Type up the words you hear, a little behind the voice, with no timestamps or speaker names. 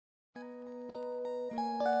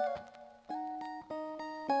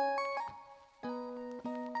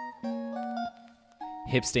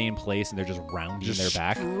hips stay in place and they're just rounding their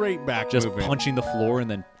back. Straight back Just movement. punching the floor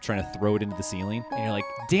and then trying to throw it into the ceiling. And you're like,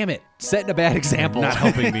 damn it, setting a bad example. Not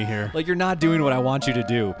helping me here. Like, you're not doing what I want you to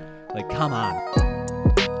do. Like, come on.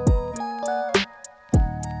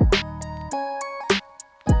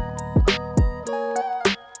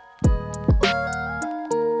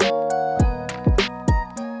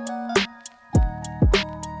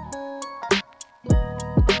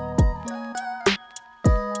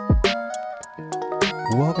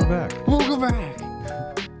 Welcome back.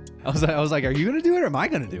 I was like, are you gonna do it or am I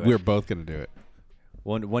gonna do it? We're both going to do it.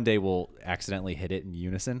 One day we'll accidentally hit it in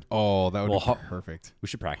unison. Oh, that would Well, be perfect. We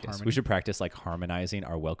should practice. Harmony? We should practice like harmonizing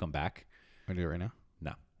our welcome back. Want to do it right now?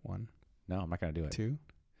 No, 1, no, I'm not gonna do it. 2.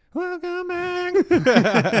 Welcome back.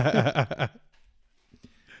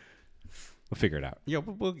 We'll figure it out. Yeah,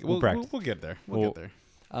 we'll practice. We'll get there. We'll get there.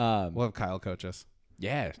 We'll have Kyle coach us.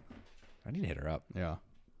 Yeah, I need to hit her up. Yeah.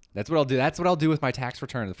 That's what I'll do. That's what I'll do with my tax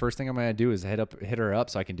return. The first thing I'm gonna do is hit her up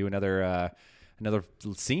so I can do another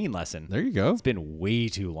singing lesson. There you go. It's been way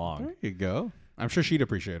too long. There you go. I'm sure she'd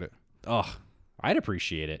appreciate it. Oh, I'd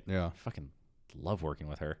appreciate it. Yeah. I fucking love working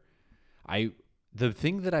with her. The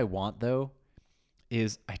thing that I want though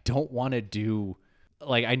is I don't want to do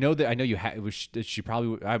like I know you she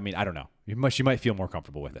probably I mean I don't know she might feel more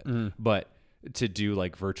comfortable with it but to do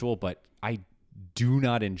like virtual, but I do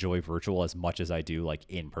not enjoy virtual as much as I do like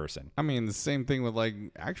in person. I mean, the same thing with like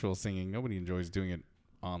actual singing. Nobody enjoys doing it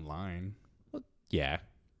online. Yeah,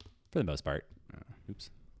 for the most part. Oops.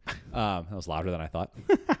 That was louder than I thought.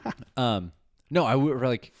 No, I would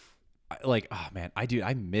like, oh man,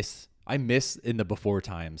 I miss in the before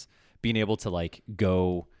times being able to like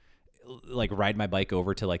go, like ride my bike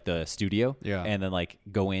over to like the studio, Yeah. and then like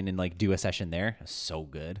go in and like do a session there. It's so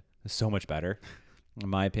good, it's so much better, in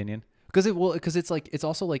my opinion. Because it's like it's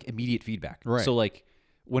also like immediate feedback. Right. So like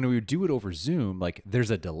when we do it over Zoom, like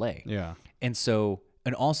there's a delay. Yeah. And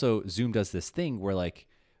also Zoom does this thing where like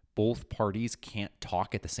both parties can't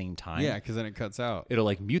talk at the same time. Yeah, because then it cuts out. It'll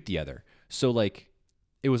like mute the other. So like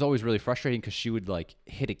it was always really frustrating because she would like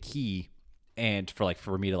hit a key and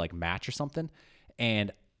for me to like match or something,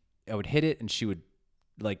 and I would hit it and she would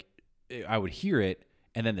like I would hear it,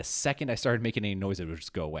 and then the second I started making any noise it would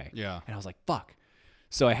just go away. Yeah. And I was like, fuck.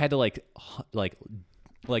 So I had to like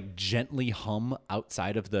gently hum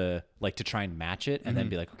outside of the like to try and match it, and then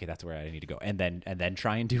be like, okay, that's where I need to go, and then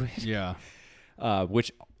try and do it. Yeah.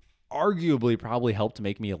 Which arguably probably helped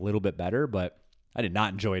make me a little bit better, but I did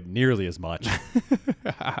not enjoy it nearly as much.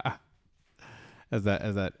 as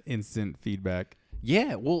that instant feedback.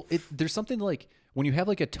 Yeah, well, there's something like when you have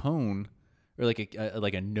like a tone or like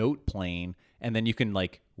a note playing, and then you can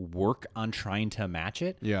like work on trying to match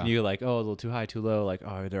it. Yeah. And you're like, oh, a little too high, too low. Like,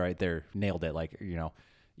 oh, they're right there, nailed it. Like,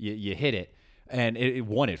 you hit it, and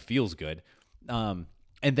it feels good. And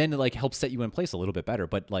then it like helps set you in place a little bit better.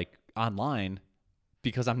 But like online,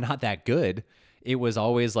 because I'm not that good, it was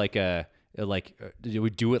always like you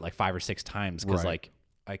would do it like 5 or 6 times because Right. like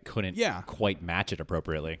I couldn't Yeah. quite match it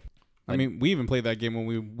appropriately. I mean, we even played that game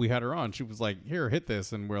when we had her on. She was like, "Here, hit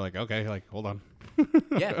this," and we're like, "Okay, like hold on."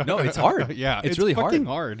 Yeah, no, it's hard. Yeah, it's really fucking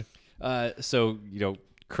hard. hard. So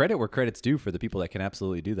credit where credit's due for the people that can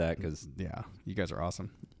absolutely do that, because Yeah, you guys are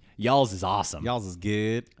awesome. y'all's is awesome. Y'all's is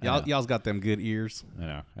good. Y'all's got them good ears. I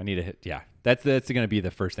know. I need to hit. Yeah, that's going to be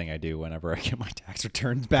the first thing I do whenever I get my tax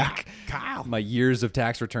returns back. Kyle. My years of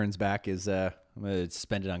tax returns back is I'm going to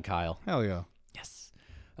spend it on Kyle. Hell yeah. Yes.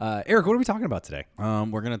 Eric, what are we talking about today?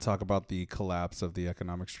 We're going to talk about the collapse of the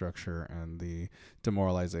economic structure and the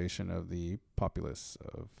demoralization of the populace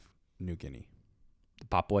of New Guinea.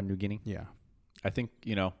 Papua New Guinea. Yeah. I think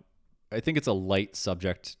it's a light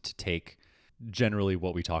subject to take. Generally,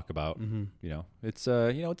 what we talk about, it's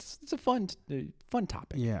it's a fun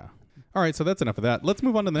topic. Yeah. All right, so that's enough of that. Let's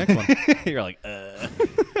move on to the next one. You're like,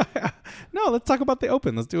 No, let's talk about the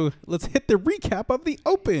Open. Let's hit the recap of the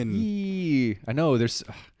Open. Yee. I know there's,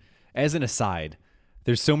 as an aside,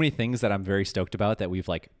 there's so many things that I'm very stoked about that we've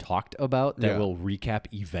like talked about that Yeah. we'll recap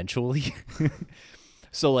eventually.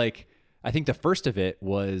 So like, I think the first of it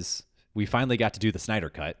was we finally got to do the Snyder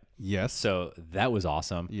Cut. Yes. So that was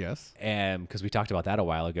awesome. Yes. And because we talked about that a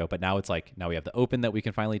while ago, but now it's like, now we have the Open that we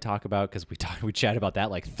can finally talk about because we chatted about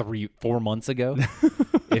that like 3-4 months ago,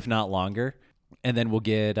 if not longer. And then we'll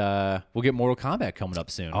get Mortal Kombat coming up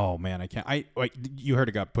soon. Oh man, I can't. Wait, you heard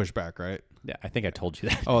it got pushed back, right? Yeah, I think I told you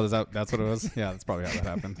that. Oh, that's what it was? Yeah, that's probably how that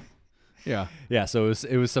happened. Yeah. Yeah, so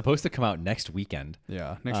it was supposed to come out next weekend.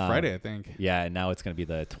 Yeah. Next Friday, I think. Yeah, and now it's going to be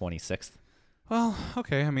the 26th. Well,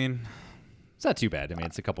 okay. I mean, It's not too bad. I mean,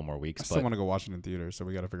 it's a couple more I weeks, still but want to go watch it in theaters, so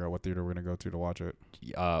we got to figure out what theater we're gonna go to watch it.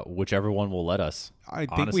 whichever one will let us. I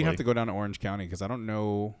think honestly. we have to go down to Orange County because I don't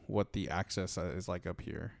know what the access is like up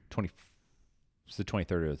here. 20. It's the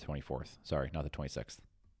 23rd or the 24th. Sorry, not the 26th.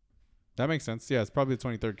 That makes sense. Yeah, it's probably the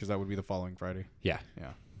 23rd because that would be the following Friday. Yeah.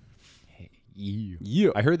 Yeah. Yeah.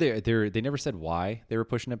 I heard they never said why they were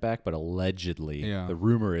pushing it back, but allegedly, Yeah. the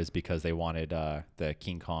rumor is because they wanted the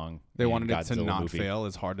King Kong. They and wanted it to Godzilla not movie. fail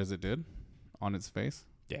as hard as it did on its face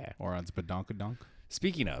Yeah. or on its badonkadonk.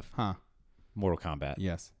 Speaking of Huh. Mortal Kombat,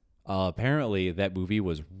 Yes. apparently that movie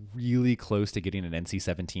was really close to getting an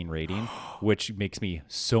NC-17 rating, which makes me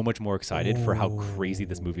so much more excited for how crazy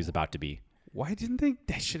this movie is about to be. Why didn't they?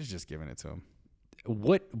 They should have just given it to him.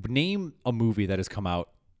 Name a movie that has come out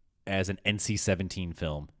as an NC-17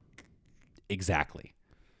 film? Exactly.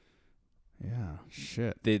 Yeah.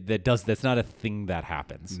 Shit. That's not a thing that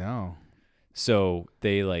happens. No. So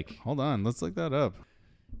they Hold on. Let's look that up.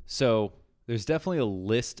 So there's definitely a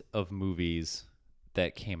list of movies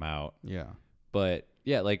that came out, Yeah. but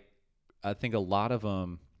yeah, I think a lot of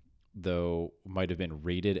them though might have been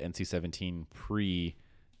rated NC-17 pre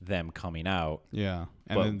them coming out. Yeah.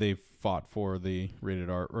 And But- then they fought for the rated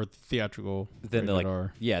R or theatrical Then rated they're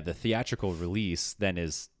R. the theatrical release then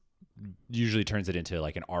usually turns it into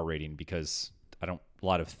like an R rating because a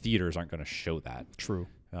lot of theaters aren't going to show that True.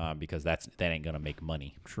 because that ain't going to make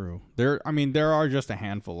money. True. There are just a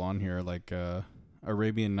handful on here. Like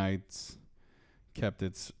Arabian Nights kept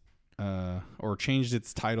its or changed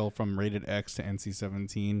its title from rated X to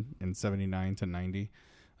NC-17 in 79 to 90.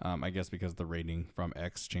 I guess because the rating from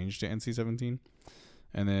X changed to NC-17.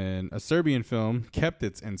 And then a Serbian film kept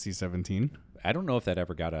its NC-17. I don't know if that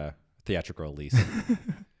ever got a theatrical release.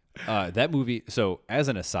 That movie. So as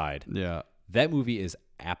an aside, Yeah. that movie is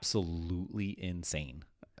absolutely insane.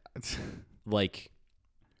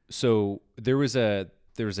 So there was a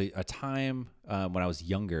time when I was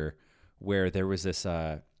younger where there was this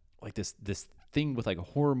this thing with like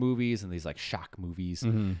horror movies and these like shock movies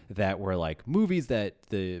that were like movies that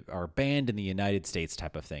are banned in the United States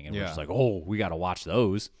type of thing, and we're Yeah. just like, oh, we got to watch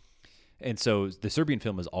those. And so the Serbian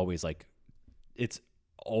film is always it's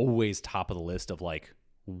always top of the list of like,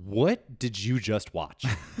 what did you just watch?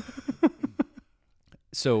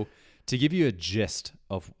 So to give you a gist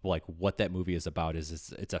of like what that movie is about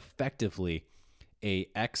is it's effectively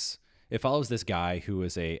it follows this guy who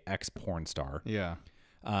is a ex porn star. Yeah.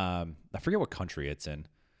 I forget what country it's in.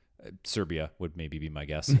 Serbia would maybe be my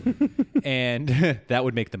guess. And that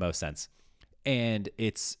would make the most sense. And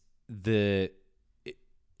it's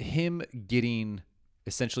him getting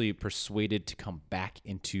essentially persuaded to come back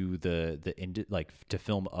into to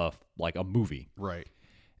film a movie. Right.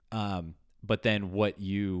 But then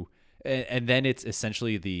and then it's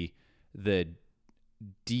essentially the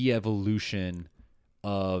de-evolution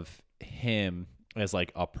of him as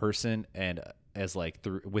like a person and as like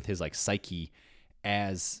with his like psyche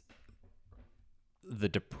as the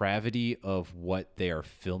depravity of what they are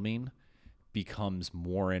filming becomes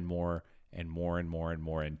more and more and more and more and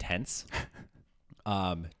more intense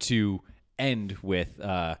to end with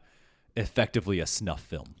effectively a snuff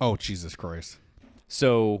film. Oh, Jesus Christ.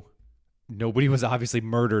 So nobody was obviously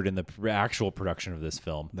murdered in the actual production of this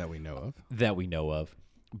film That we know of.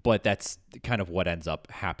 but that's kind of what ends up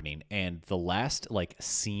happening. And the last like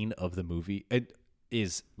scene of the movie it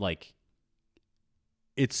is like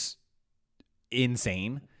it's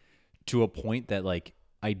insane to a point that like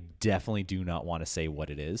I definitely do not want to say what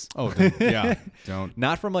it is. Oh, then, yeah. Don't.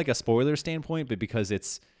 Not from like a spoiler standpoint, but because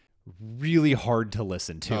it's really hard to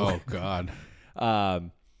listen to. Oh, God.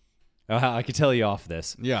 I could tell you off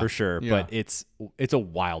this for sure, yeah. but it's a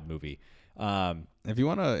wild movie. If you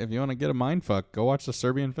wanna get a mind fuck, go watch the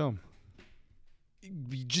Serbian film.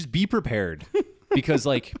 Just be prepared because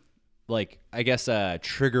like I guess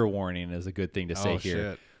trigger warning is a good thing to say here.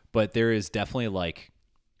 Shit. But there is definitely like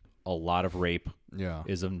a lot of rape Yeah.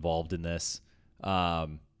 is involved in this.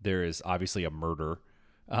 There is obviously a murder,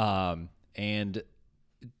 and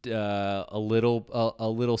a little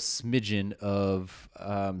smidgen of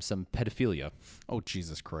some pedophilia. Oh,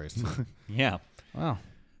 Jesus Christ. Yeah. Wow.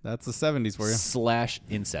 That's the 70s for you. /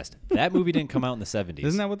 incest. That movie didn't come out in the 70s.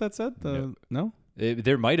 Isn't that what that said? No?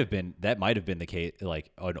 There might have been the case,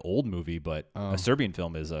 like an old movie, but a Serbian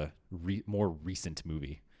film is a more recent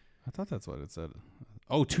movie. I thought that's what it said.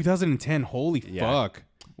 Oh, 2010. Holy Yeah. fuck.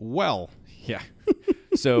 Well. Yeah.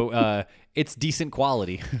 So it's decent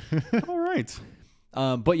quality. All right.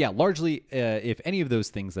 But yeah, largely, if any of those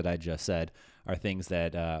things that I just said are things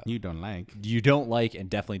that You don't like. you don't like and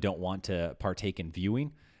definitely don't want to partake in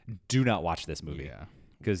viewing, do not watch this movie. Yeah.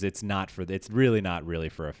 because it's really not really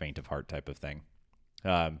for a faint of heart type of thing.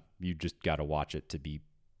 You just got to watch it to be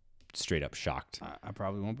straight up shocked I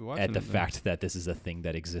probably won't be watching at the it then. fact that this is a thing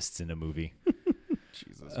that exists in a movie.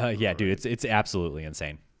 Jesus. Yeah, dude, it's absolutely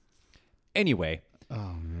insane. Anyway,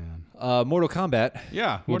 Oh man. Mortal Kombat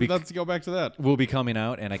Yeah. Let's go back to that. will be coming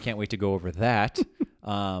out, and I can't wait to go over that.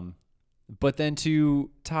 But then to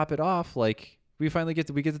top it off, like we get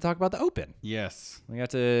to talk about the Open. Yes. We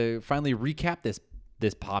got to finally recap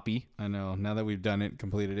this poppy. I know. Now that we've done it,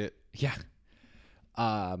 completed it. Yeah.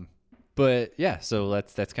 But yeah, so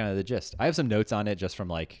that's kind of the gist. I have some notes on it just from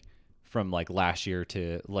last year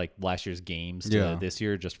to like last year's games to this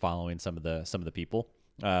year, just following some of the people.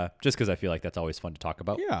 Just because I feel like that's always fun to talk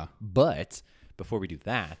about. Yeah. But before we do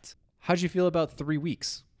that, how'd you feel about 3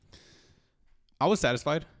 weeks? I was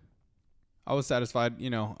satisfied. You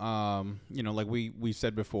know, like we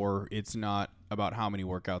said before, it's not about how many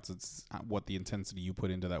workouts, it's what the intensity you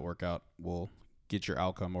put into that workout will get your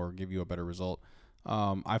outcome or give you a better result.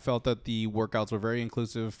 I felt that the workouts were very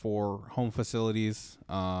inclusive for home facilities,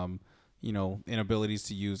 you know, inabilities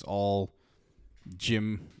to use all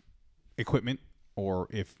gym equipment or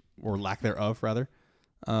lack thereof rather.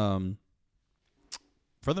 For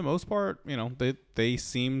the most part, you know, they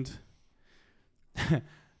seemed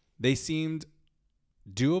they seemed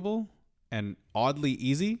doable and oddly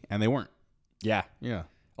easy, and they weren't. Yeah. Yeah.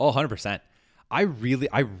 Oh, 100%. I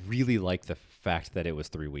really like the fact that it was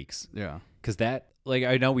 3 weeks. Yeah. Because that, like,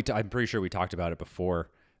 I know I'm pretty sure we talked about it before,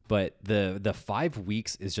 but the 5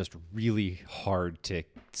 weeks is just really hard to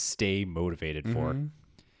stay motivated for.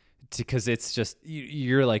 Because it's just,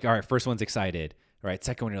 you're like, all right, first one's excited. All right,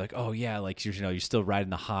 second one, you're like, oh yeah, like, you're still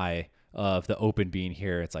riding the high of the Open being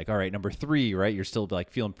here. It's like, all right, number 3, right? You're still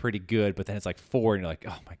like feeling pretty good, but then it's like 4 and you're like,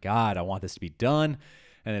 oh my God, I want this to be done.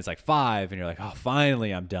 And it's like 5 and you're like, oh,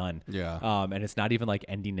 finally I'm done. Yeah. And it's not even like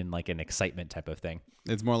ending in like an excitement type of thing.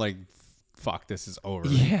 It's more like, fuck, this is over.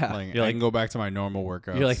 Yeah. Like, You're I like- can go back to my normal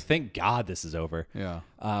workouts. You're like, thank God this is over. yeah.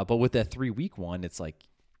 But with that 3 week one, it's like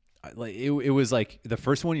it was like the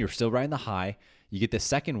first one, you're still riding the high. You get the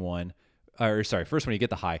second one, first one, you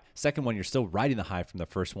get the high. Second one, you're still riding the high from the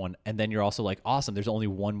first one. And then you're also like, awesome, there's only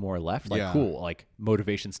one more left. Like, Yeah. cool. Like,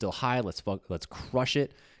 motivation's still high. Let's crush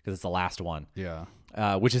it because it's the last one. Yeah.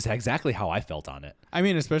 Which is exactly how I felt on it. I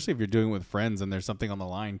mean, especially if you're doing it with friends and there's something on the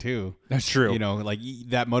line too. That's true. You know, like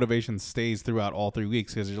that motivation stays throughout all 3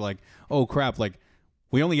 weeks because you're like, oh crap, like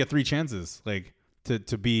we only get 3 chances, like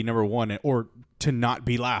to be number 1 or to not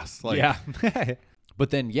be last. Like, yeah. But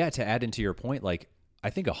then, yeah, to add into your point, like, I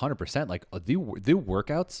think 100%, like the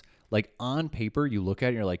workouts, like on paper, you look at it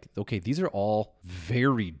and you're like, okay, these are all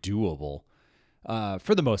very doable.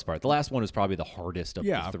 For the most part. The last one was probably the hardest of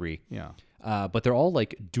the 3. Yeah. But they're all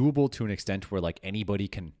like doable to an extent where like anybody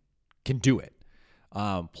can do it.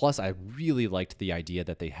 Plus, I really liked the idea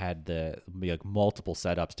that they had the like multiple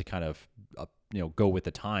setups to kind of go with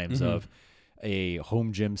the times of a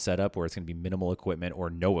home gym setup where it's going to be minimal equipment or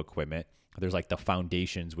no equipment. There's like the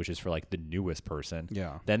foundations, which is for like the newest person.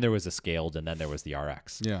 Yeah. Then there was a scaled, and then there was the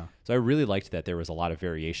RX. Yeah. So I really liked that there was a lot of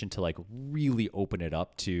variation to like really open it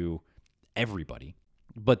up to everybody.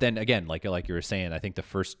 But then again, like you were saying, I think the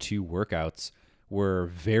first 2 workouts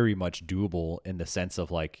were very much doable in the sense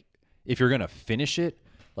of like, if you're going to finish it,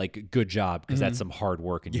 like good job, because that's some hard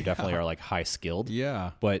work and you definitely are like high skilled.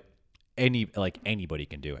 Yeah. But anybody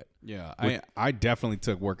can do it. Yeah. I definitely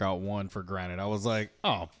took workout 1 for granted. I was like,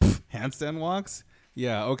 oh, handstand walks.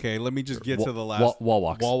 Yeah. Okay. Let me just get to the last wall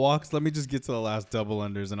walks. Wall walks. Let me just get to the last double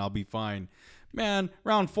unders and I'll be fine. Man,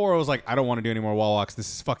 round 4, I was like, I don't want to do any more wall walks. This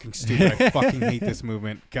is fucking stupid. I fucking hate this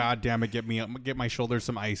movement. God damn it. Get my shoulders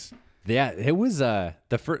some ice. Yeah, it was the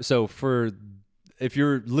first. So if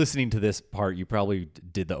you're listening to this part, you probably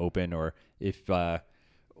did the Open, or if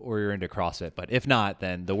or you're into CrossFit. But if not,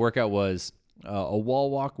 then the workout was a wall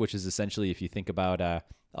walk, which is essentially, if you think about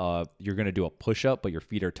you're gonna do a push up, but your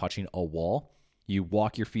feet are touching a wall. You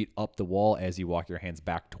walk your feet up the wall as you walk your hands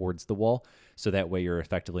back towards the wall. So that way you're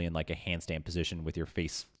effectively in like a handstand position with your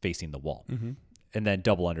face facing the wall. And then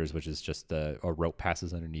double unders, which is just a rope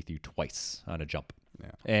passes underneath you twice on a jump.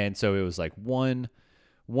 Yeah. And so it was like one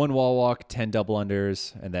wall walk, 10 double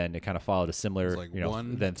unders, and then it kind of followed a similar, It was like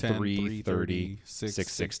 1, then 10, 3, 30,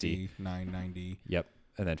 660, 990. Yep.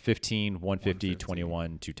 And then 15, 150, 150.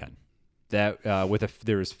 21, 210.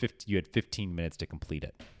 That you had 15 minutes to complete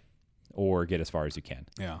it or get as far as you can.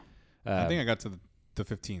 Yeah. I think I got to the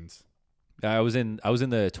 15s. I was in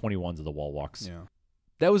the 21s of the wall walks. Yeah.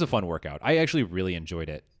 That was a fun workout. I actually really enjoyed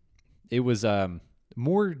it. It was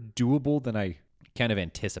more doable than I kind of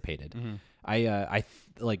anticipated. I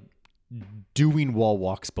like doing wall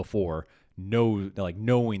walks before,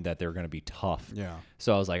 knowing that they're going to be tough. Yeah.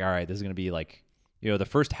 So I was like, all right, this is going to be like, the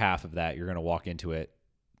first half of that, you're going to walk into it,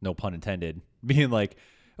 no pun intended, being like,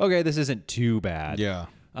 okay, this isn't too bad. Yeah.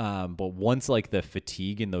 But once like the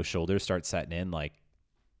fatigue in those shoulders start setting in, like,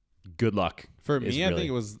 good luck. For me, I think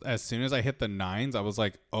it was as soon as I hit the 9s, I was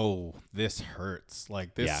like, oh, this hurts.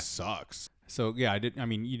 Like, this sucks. So, yeah,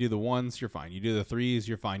 you do the 1s, you're fine. You do the 3s,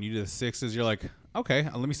 you're fine. You do the 6s, you're like, okay,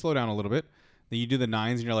 let me slow down a little bit. Then you do the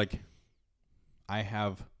 9s, and you're like, I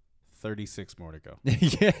have 36 more to go.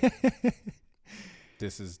 Yeah.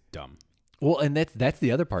 This is dumb. Well, and that's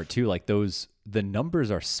the other part, too. Like, the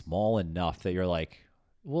numbers are small enough that you're like,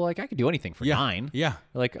 well, like, I could do anything for 9. Yeah.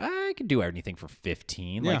 Like, I could do anything for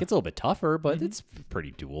 15. Yeah. Like, it's a little bit tougher, but it's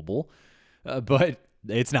pretty doable. But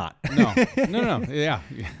it's not. No. Yeah.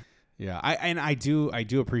 Yeah. I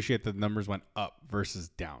do appreciate that the numbers went up versus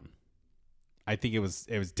down. I think it was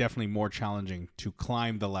definitely more challenging to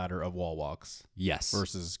climb the ladder of wall walks. Yes.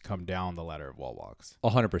 Versus come down the ladder of wall walks.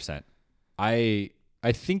 100%. I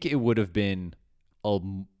think it would have been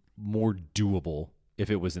more doable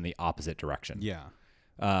if it was in the opposite direction. Yeah.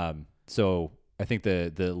 So I think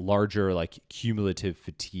the larger like cumulative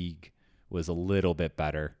fatigue was a little bit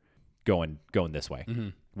better going this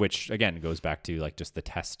way, which again goes back to like just the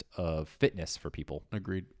test of fitness for people.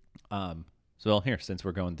 Agreed. So here, since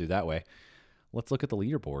we're going through that way, let's look at the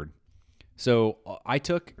leaderboard. So I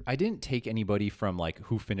didn't take anybody from like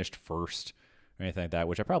who finished first or anything like that,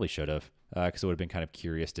 which I probably should have, because it would have been kind of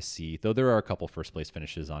curious to see, though there are a couple first place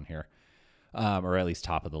finishes on here, or at least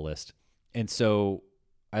top of the list. And so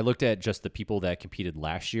I looked at just the people that competed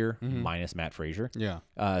last year minus Matt Frazier. Yeah.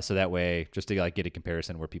 So that way, just to like get a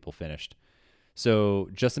comparison where people finished. So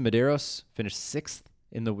Justin Medeiros finished 6th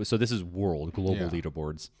so this is global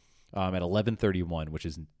leaderboards, at 11:31, which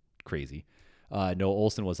is crazy. Noah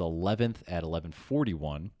Olson was 11th at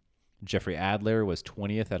 11:41. Jeffrey Adler was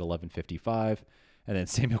 20th at 11:55, and then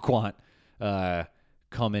Samuel Quant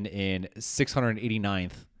coming in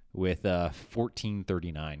 689th with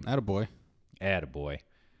 14:39. Attaboy.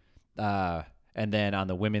 And then on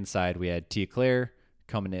the women's side, we had Tia Claire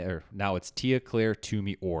coming in, or now it's Tia Claire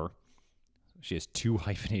Toomey Orr. She has 2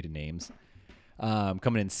 hyphenated names.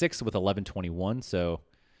 Coming in 6th with 11:21, so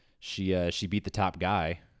she beat the top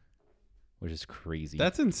guy, which is crazy.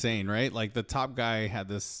 That's insane, right? Like the top guy had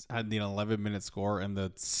the 11-minute score, and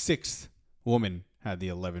the 6th woman had the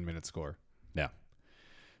 11-minute score. Yeah.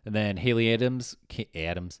 And then Haley Adams came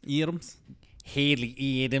in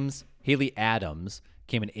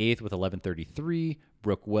 8th with 11:33.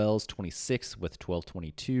 Brooke Wells 26th with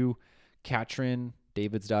 12:22. Katrin,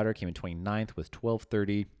 David's daughter, came in 29th with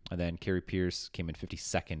 12:30, and then Carrie Pierce came in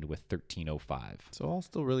 52nd with 13:05. So all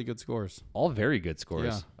still really good scores. All very good scores.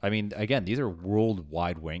 Yeah. I mean, again, these are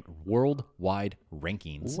worldwide rankings. Worldwide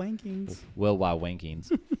rankings.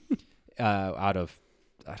 Out of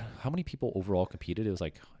how many people overall competed? It was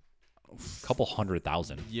like a couple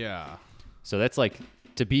 100,000. Yeah. So that's like,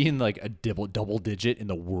 to be in like a double digit in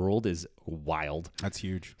the world is wild. That's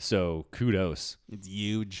huge. So kudos. It's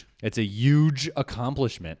huge. It's a huge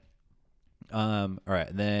accomplishment. All right.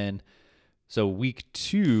 And then, so week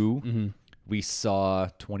 2, we saw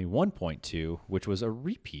 21.2, which was a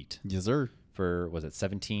repeat. Yes, sir. For, was it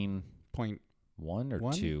 17.1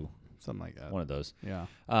 or 2? Something like that. One of those. Yeah.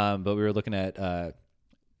 But we were looking at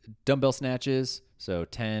dumbbell snatches. So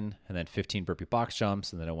 10 and then 15 burpee box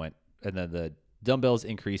jumps. And then the dumbbells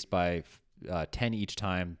increased by 10 each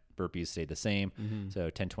time. Burpees stayed the same. So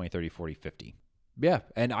 10, 20, 30, 40, 50. Yeah.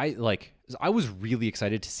 And I was really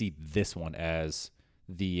excited to see this one as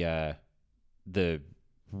the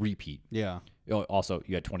repeat. Yeah. Also,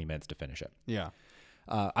 you had 20 minutes to finish it. Yeah.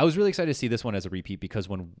 I was really excited to see this one as a repeat because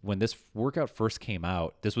when this workout first came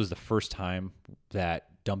out, this was the first time that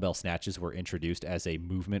dumbbell snatches were introduced as a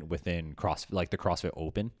movement within CrossFit, like the CrossFit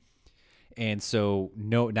Open. And so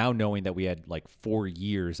now knowing that we had like 4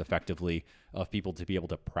 years effectively of people to be able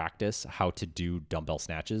to practice how to do dumbbell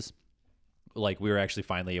snatches, like we were actually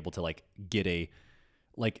finally able to like get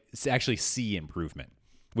actually see improvement,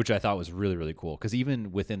 which I thought was really, really cool. Because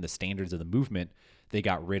even within the standards of the movement, they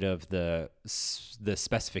got rid of the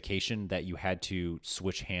specification that you had to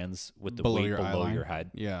switch hands with the weight below your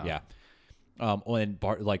head. Yeah. Yeah. And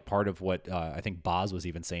part of what I think Boz was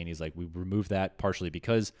even saying, he's like, we removed that partially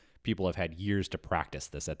because people have had years to practice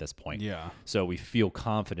this at this point. Yeah. So we feel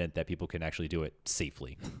confident that people can actually do it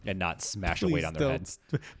safely and not smash a weight on their heads.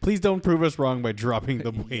 Please don't prove us wrong by dropping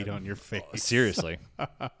the weight on your face. Seriously.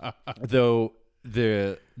 Though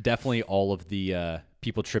definitely all of the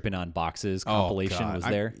people tripping on boxes compilation was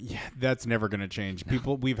there. Yeah, that's never going to change.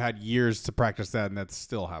 We've had years to practice that, and that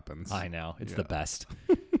still happens. I know. It's the best.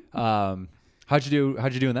 How'd you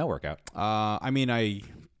do in that workout? I mean, I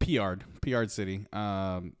PR'd City.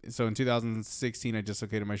 So in 2016, I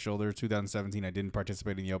dislocated my shoulder. 2017, I didn't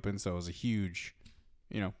participate in the Open, so it was a huge,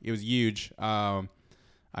 it was huge. I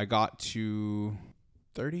got to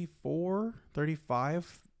 34,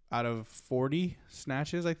 35 out of 40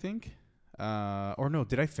 snatches, I think. Or no,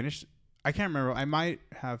 did I finish? I can't remember. I might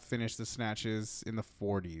have finished the snatches in the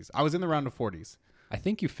 40s. I was in the round of 40s. I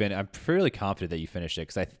think you I'm fairly confident that you finished it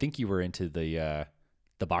because I think you were into the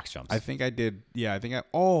box jumps. I think I did. Yeah,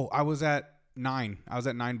 I was at 9. I was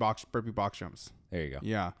at 9 burpee box jumps. There you go.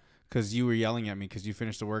 Yeah, because you were yelling at me because you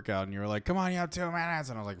finished the workout and you were like, "Come on, you have 2 minutes,"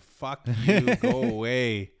 and I was like, "Fuck you, go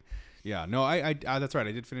away." Yeah, no, I that's right.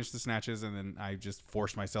 I did finish the snatches and then I just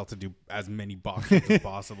forced myself to do as many box jumps as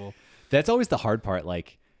possible. That's always the hard part.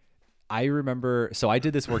 Like, I remember, so I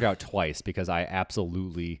did this workout twice because I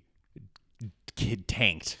absolutely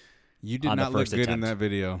tanked. You did not look good in that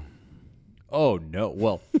video. Oh no.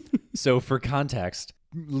 Well, so for context,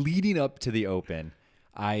 leading up to the Open,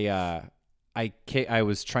 I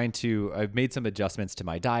was I've made some adjustments to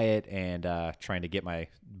my diet and trying to get my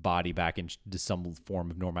body back into some form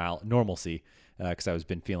of normalcy because I was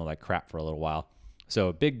been feeling like crap for a little while.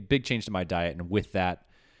 So big change to my diet, and with that,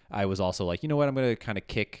 I was also like, you know what, I'm gonna kind of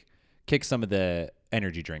kick some of the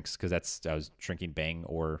energy drinks because I was drinking Bang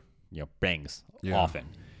or Bangs often.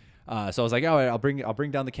 So I was like, oh, I'll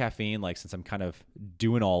bring down the caffeine, like, since I'm kind of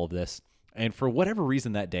doing all of this. And for whatever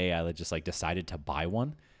reason that day, I just like decided to buy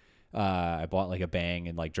one. I bought like a Bang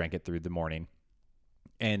and like drank it through the morning.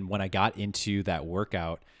 And when I got into that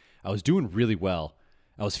workout, I was doing really well.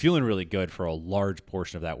 I was feeling really good for a large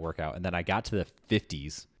portion of that workout. And then I got to the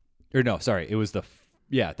 50s. Or no, sorry, it was the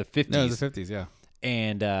 50s. No, it was the 50s, yeah.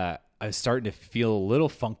 And I was starting to feel a little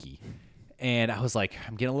funky. And I was like,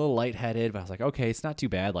 I'm getting a little lightheaded, but I was like, okay, it's not too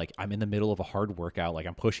bad. Like, I'm in the middle of a hard workout. Like,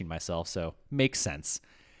 I'm pushing myself, so makes sense.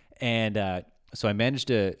 And so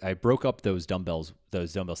I broke up those dumbbell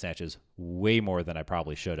snatches way more than I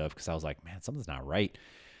probably should have because I was like, man, something's not right.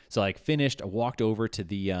 So I finished. I walked over to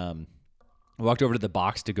the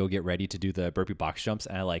box to go get ready to do the burpee box jumps,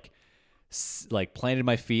 and I like planted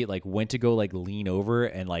my feet, like went to go like lean over,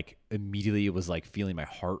 and like immediately it was like feeling my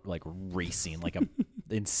heart like racing like I'm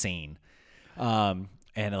insane. And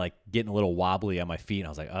like getting a little wobbly on my feet, and I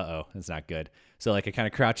was like, uh-oh, it's not good. So like I kind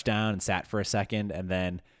of crouched down and sat for a second, and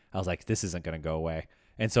then I was like, this isn't going to go away.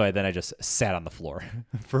 And so I just sat on the floor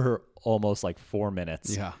for almost like 4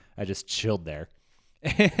 minutes. Yeah. I just chilled there.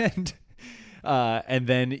 And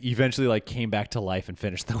then eventually like came back to life and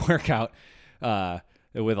finished the workout,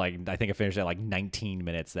 with like, I think I finished at like 19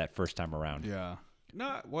 minutes that first time around. Yeah.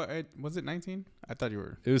 No, was it 19? I thought you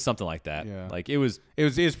were. It was something like that. Yeah. Like it was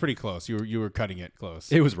pretty close. You were cutting it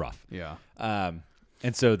close. It was rough. Yeah.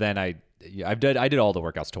 And so then I did all the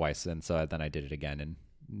workouts twice, and so then I did it again and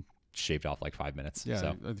shaved off like 5 minutes. Yeah. So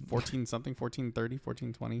 1430,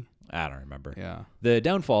 1420. I don't remember. Yeah. The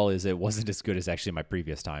downfall is it wasn't as good as actually my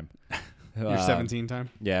previous time. Your 17 time?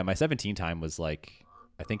 Yeah, my 17 time was like,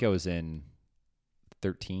 I think I was in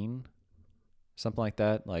 13, something like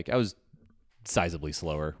that. Like I was sizably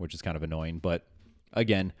slower, which is kind of annoying. But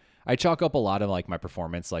again, I chalk up a lot of like my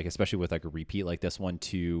performance, like especially with like a repeat like this one,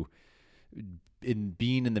 to in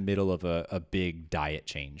being in the middle of a big diet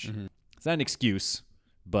change. Mm-hmm. It's not an excuse,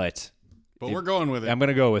 but we're going with it. I'm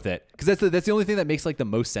gonna go with it because that's the only thing that makes like the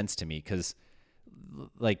most sense to me. Because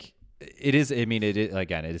like it is. I mean, it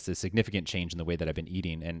is a significant change in the way that I've been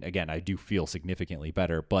eating, and again, I do feel significantly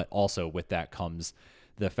better. But also with that comes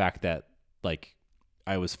the fact that like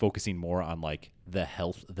I was focusing more on like the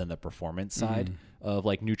health than the performance side of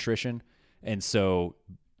like nutrition. And so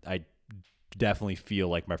I definitely feel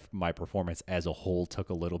like my performance as a whole took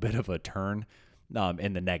a little bit of a turn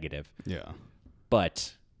in the negative. Yeah.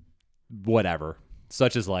 But whatever.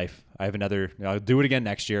 Such is life. I'll do it again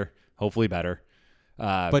next year. Hopefully better.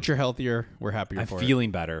 But you're healthier. We're happier I'm for it.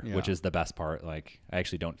 feeling better, Yeah. which is the best part. Like I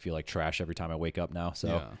actually don't feel like trash every time I wake up now. So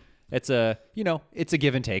Yeah. it's it's a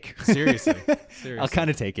give and take. Seriously. I'll kind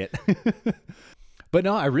of take it. But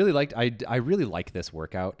no, I really like this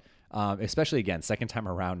workout. Especially again, second time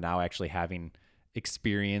around now actually having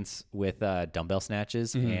experience with dumbbell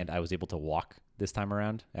snatches, and I was able to walk this time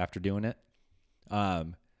around after doing it.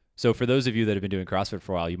 So for those of you that have been doing CrossFit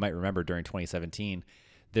for a while, you might remember during 2017,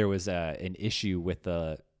 there was an issue with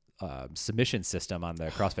the submission system on the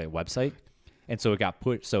CrossFit website. And so it got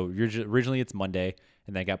put, so originally it's Monday,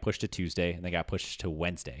 and then it got pushed to Tuesday, and then got pushed to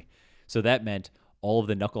Wednesday. So that meant all of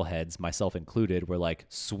the knuckleheads, myself included, were like,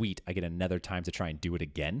 sweet, I get another time to try and do it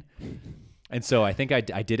again. And so I think I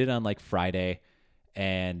did it on like Friday,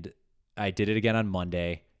 and I did it again on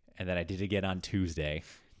Monday, and then I did it again on Tuesday.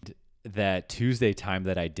 that Tuesday time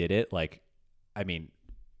that I did it, like, I mean,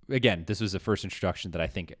 again, this was the first introduction that I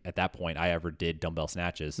think at that point I ever did dumbbell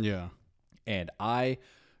snatches. Yeah. And I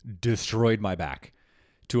destroyed my back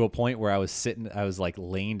to a point where I was like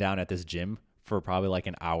laying down at this gym for probably like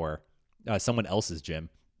an hour, someone else's gym,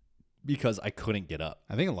 because I couldn't get up.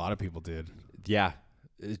 I think a lot of people did. Yeah.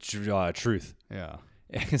 Truth. Yeah.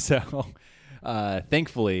 And so,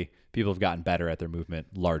 thankfully, people have gotten better at their movement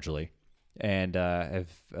largely, and have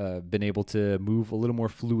been able to move a little more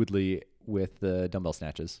fluidly with the dumbbell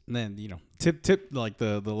snatches. And then, tip like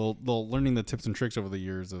the little learning the tips and tricks over the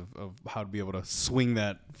years of how to be able to swing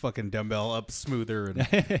that fucking dumbbell up smoother and,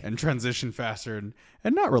 and transition faster and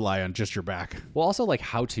not rely on just your back. Well, also like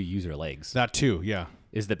how to use your legs That too, yeah.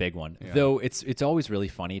 is the big one. Yeah. Though it's always really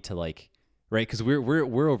funny to like, right? Because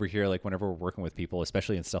we're over here, like whenever we're working with people,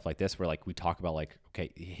 especially in stuff like this, where like we talk about like,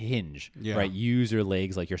 okay, hinge, Yeah. right? Use your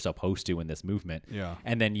legs like you're supposed to in this movement. Yeah.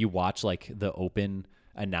 And then you watch like the open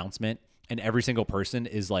announcement, and every single person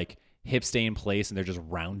is like hip stay in place, and they're just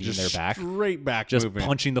rounding their back, Straight back just movement.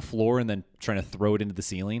 punching the floor, and then trying to throw it into the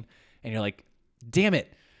ceiling. And you're like, damn it,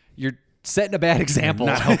 you're setting a bad example.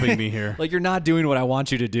 Not helping me here. Like, you're not doing what I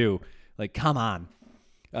want you to do. Like, come on.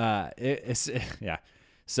 Yeah.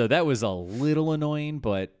 So that was a little annoying,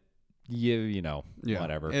 but you know,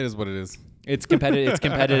 whatever. It is what it is. It's competitive. It's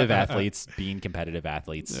competitive athletes being competitive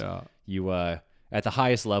athletes. Yeah. You at the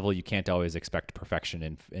highest level, you can't always expect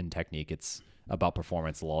perfection in technique. It's about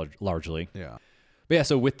performance largely. Yeah. But yeah,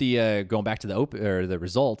 so with the going back to the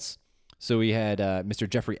results, so we had Mr.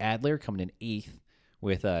 Jeffrey Adler coming in 8th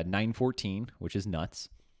with 9:14, which is nuts.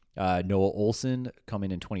 Noah Olson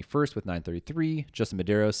coming in 21st with 9:33. Justin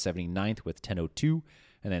Medeiros 79th with 10:02,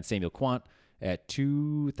 and then Samuel Quant at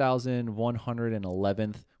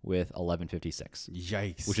 2,111th with 11:56.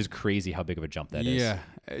 Yikes. Which is crazy how big of a jump that is. Yeah.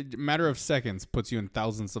 A matter of seconds puts you in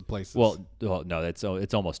thousands of places. Well, no, it's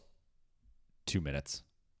almost 2 minutes.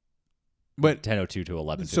 but 10:02 to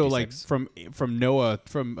 11:56. so like from Noah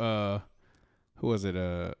who was it?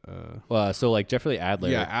 So like Jeffrey Adler.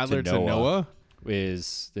 Yeah, Adler to Noah.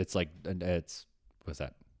 It's what's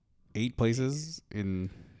that? 8 places in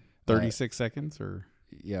 36 seconds or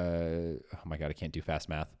Yeah. Oh my God, I can't do fast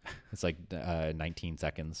math. It's like 19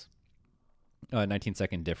 seconds.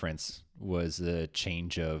 19-second difference was the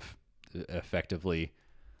change of effectively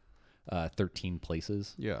 13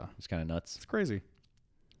 places. yeah. It's kind of nuts. It's crazy.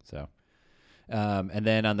 So, and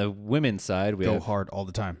then on the women's side, we Go hard all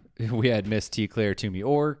the time. had Miss T. Claire Toomey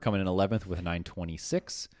Orr coming in 11th with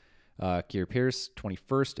 9:26. Kiera Pierce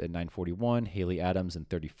 21st at 9:41. Haley Adams in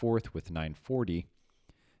 34th with 9:40.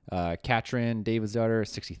 Katrin Davidsdottir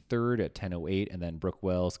 63rd at 10:08, and then Brooke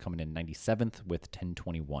Wells coming in 97th with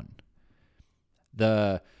 10:21.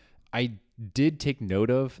 I did take note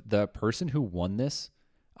of the person who won this.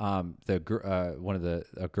 A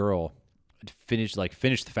girl finished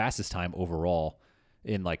the fastest time overall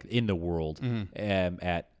in the world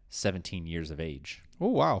at 17 years of age. Oh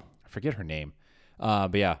wow. I forget her name,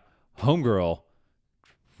 but yeah, homegirl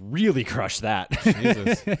really crushed that.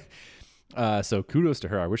 Jesus. So kudos to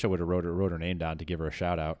her. I wish I would have wrote her name down to give her a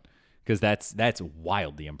shout out, because that's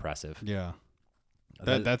wildly impressive. Yeah.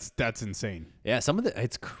 That's insane. Yeah,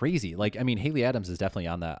 it's crazy. Like, I mean, Haley Adams is definitely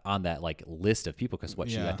on that like list of people, because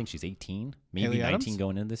I think she's 18, maybe Haley 19 Adams?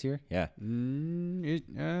 going in this year. Yeah.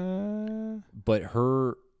 I But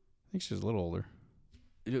her, think she's a little older.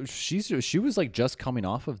 she was like just coming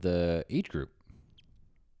off of the age group.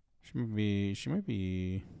 She might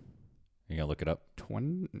be You gonna look it up?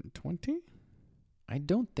 20? I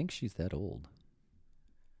don't think she's that old.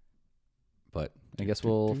 But I guess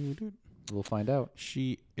we'll find out.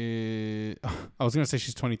 She is. I was gonna say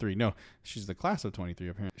she's 23. No, she's the class of 23.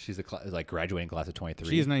 Apparently, She's like graduating class of 23.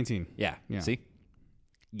 she is 19. Yeah. Yeah. See?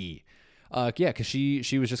 Yeah. Yeah, because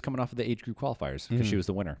she was just coming off of the age group qualifiers, because she was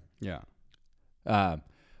the winner. Yeah, But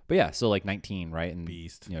yeah, so like 19, right? And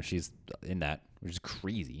beast. she's in that, which is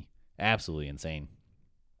crazy. Absolutely insane.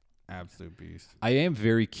 Absolute beast. I am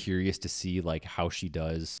very curious to see like how she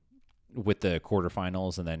does with the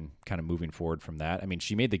quarterfinals, and then kind of moving forward from that. I mean,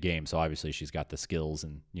 she made the game, so obviously she's got the skills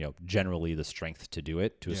and, generally the strength to do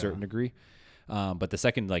it to a certain degree. But the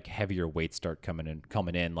second like heavier weights start coming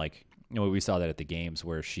in, like, we saw that at the games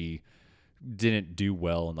where she didn't do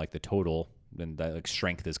well in like the total, and that like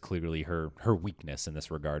strength is clearly her weakness in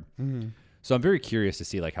this regard. Mm-hmm. So I'm very curious to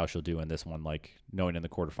see like how she'll do in this one, like knowing in the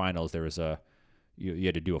quarterfinals there was you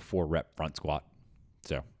had to do a 4-rep front squat.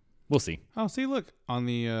 So we'll see. Oh, see, look on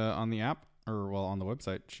the app on the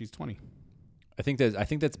website, she's 20. I think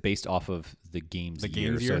that's based off of the games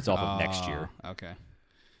year, so it's off of next year. Okay.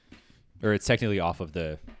 Or it's technically off of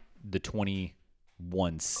the 21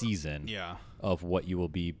 one season Yeah. of what you will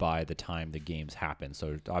be by the time the games happen.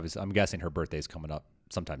 So obviously, I'm guessing her birthday's coming up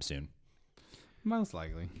sometime soon. Most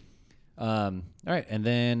likely. All right, and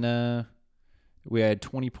then we had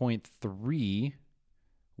 20.3,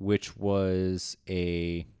 which was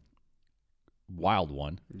a wild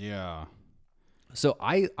one. Yeah. So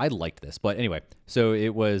I liked this, but anyway, so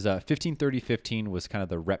it was 15, 30, 15 was kind of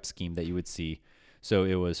the rep scheme that you would see. So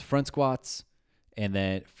it was front squats, and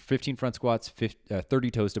then 15 front squats,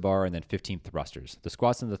 30 toes to bar, and then 15 thrusters. The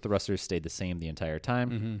squats and the thrusters stayed the same the entire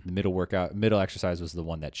time. The middle exercise was the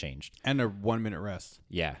one that changed. And a 1 minute rest.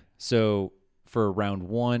 Yeah. So for round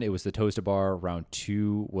 1, it was the toes to bar. Round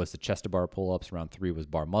 2 was the chest to bar pull-ups. Round 3 was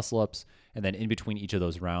bar muscle ups. And then in between each of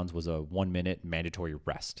those rounds was a 1 minute mandatory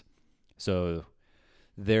rest. So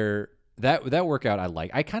that workout I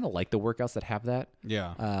like. I kind of like the workouts that have that.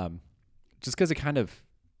 Yeah. Just because it kind of,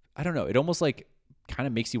 I don't know, it almost like kind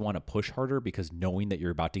of makes you want to push harder because knowing that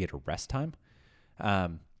you're about to get a rest time.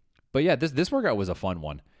 But yeah, this workout was a fun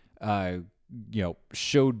one.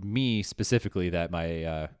 Showed me specifically that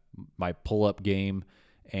my pull-up game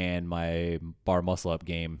and my bar muscle-up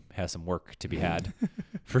game has some work to be had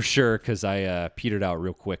for sure, because I petered out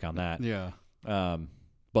real quick on that. Yeah.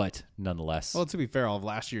 But nonetheless. Well, to be fair, all of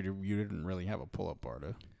last year, you didn't really have a pull-up bar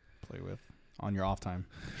to play with on your off time.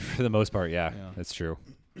 For the most part, yeah. That's true.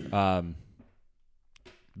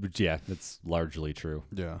 But yeah, that's largely true.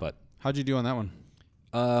 Yeah. But how'd you do on that one?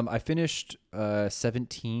 I finished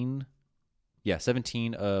 17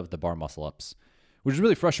 of the bar muscle ups, which is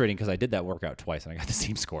really frustrating because I did that workout twice and I got the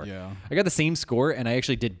same score. Yeah. I got the same score and I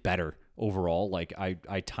actually did better overall. Like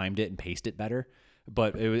I timed it and paced it better,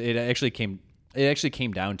 but it actually came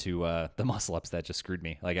down to the muscle ups that just screwed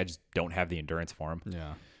me. Like I just don't have the endurance for them.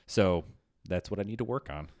 Yeah. So that's what I need to work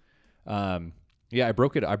on. I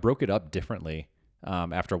broke it up differently.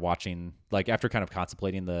 After watching, after kind of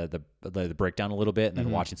contemplating the breakdown a little bit and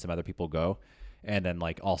then watching some other people go, and then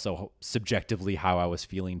also subjectively how I was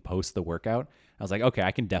feeling post the workout, I was like, okay,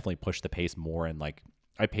 I can definitely push the pace more. And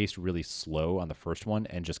I paced really slow on the first one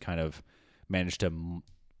and just kind of managed to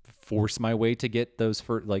force my way to get those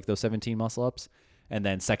 17 muscle ups. And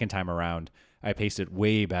then second time around, I paced it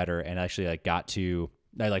way better and actually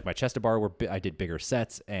my chest to bar where I did bigger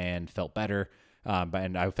sets and felt better.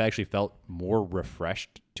 And I actually felt more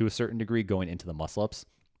refreshed to a certain degree going into the muscle ups.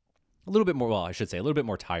 A little bit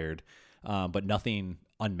more tired, but nothing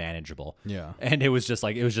unmanageable. Yeah. And it was just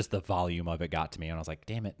the volume of it got to me, and I was like,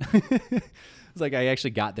 damn it. It's like I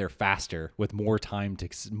actually got there faster with more time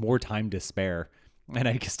to spare, and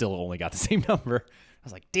I still only got the same number. I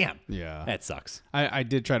was like, damn. Yeah. That sucks. I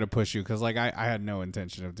did try to push you because I had no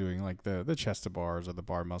intention of doing the chest to bars or the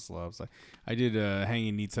bar muscle ups. I did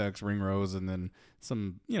hanging knee tucks, ring rows, and then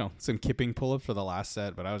some kipping pull ups for the last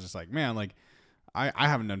set. But I was just like, man, I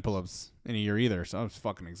haven't done pull ups in a year either, so I was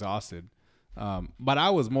fucking exhausted. But I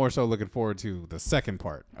was more so looking forward to the second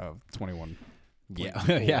part of 21.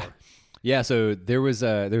 Yeah. Yeah. So there was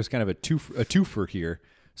kind of a twofer here.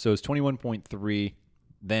 So it's 21.3,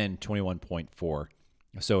 then 21.4.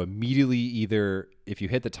 So immediately, either if you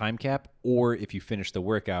hit the time cap or if you finish the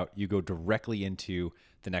workout, you go directly into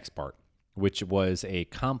the next part, which was a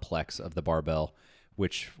complex of the barbell,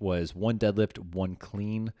 which was 1 deadlift, 1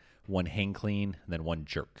 clean, 1 hang clean, and then 1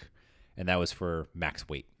 jerk. And that was for max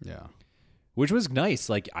weight. Yeah. Which was nice.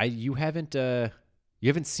 You haven't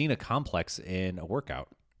seen a complex in a workout,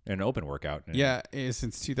 in an open workout. Yeah,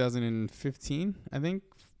 since 2015, I think.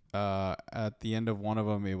 At the end of one of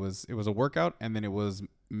them, it was a workout, and then it was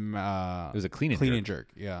a clean and jerk.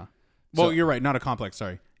 Yeah. Well, you're right. Not a complex.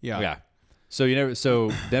 Sorry. Yeah. Yeah.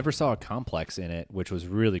 So never saw a complex in it, which was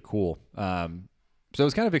really cool. So I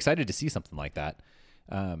was kind of excited to see something like that.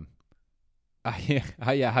 How'd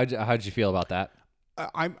you feel about that?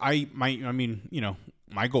 My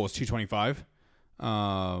goal was 225.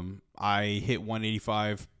 I hit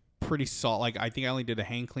 185 pretty solid. I think I only did a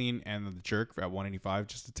hang clean and the jerk at 185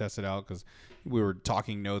 just to test it out because we were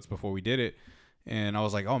talking notes before we did it, and I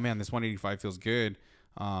was like, oh man, this 185 feels good.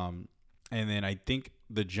 And then I think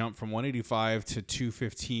the jump from 185 to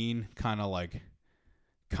 215 kind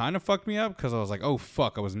of fucked me up because I was like, oh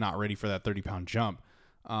fuck, I was not ready for that 30-pound jump.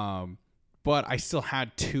 But I still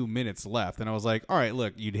had 2 minutes left, and I was like, all right,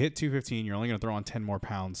 look, you'd hit 215, you're only going to throw on 10 more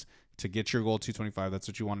pounds to get your goal 225. That's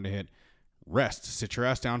what you wanted to hit. Rest, sit your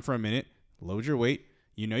ass down for a minute, load your weight.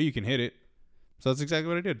 You can hit it. So that's exactly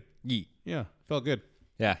what I did. Yeet. Yeah, felt good.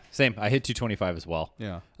 Yeah, same. I hit 225 as well.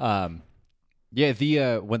 Yeah. When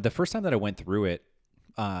the first time that I went through it,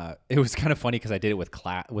 it was kind of funny because I did it with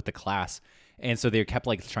the class, and so they kept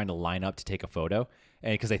trying to line up to take a photo,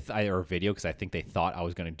 and because or video because I think they thought I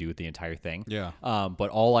was going to do the entire thing. Yeah. But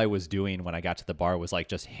all I was doing when I got to the bar was like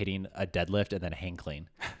just hitting a deadlift and then a hang clean.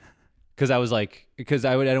 Because I was like, I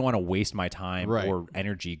didn't want to waste my time Right. or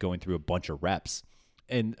energy going through a bunch of reps,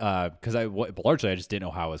 and because largely I just didn't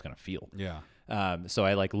know how I was going to feel. Yeah. So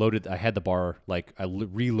I like I had the bar, like I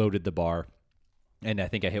reloaded the bar, and I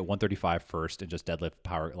think I hit 135 first and just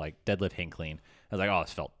deadlift hang clean. I was like, oh,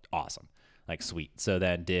 this felt awesome, like sweet. So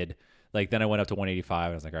then then I went up to 185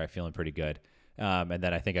 and I was like, all right, feeling pretty good. And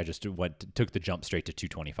then I think I just took the jump straight to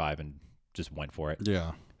 225 and just went for it.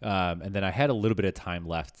 Yeah. And then I had a little bit of time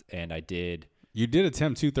left, and You did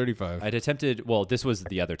attempt 235. I'd attempted, well, this was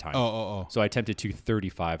the other time. Oh. So I attempted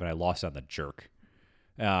 235 and I lost on the jerk.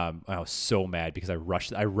 I was so mad because I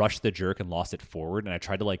rushed the jerk and lost it forward, and I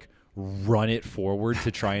tried to like run it forward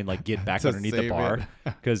to try and like get back To underneath the save bar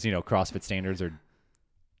because CrossFit standards are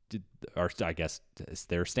I guess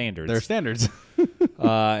their standards. Their standards.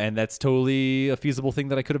 And that's totally a feasible thing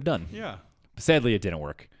that I could have done. Yeah. Sadly, it didn't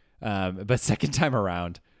work. But second time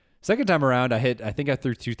around, I think I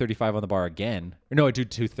threw 235 on the bar again. Or no, I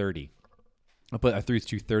did 230. But I threw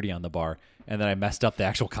 230 on the bar, and then I messed up the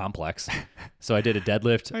actual complex. So I did a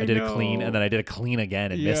deadlift, I did a clean, and then I did a clean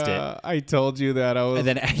again and missed it. I told you that. And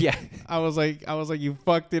then I was like, you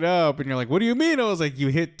fucked it up, and you're like, what do you mean? I was like, you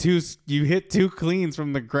hit two cleans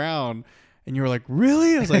from the ground, and you were like,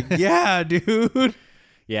 really? I was like, yeah, dude.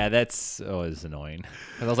 Yeah, that's always annoying.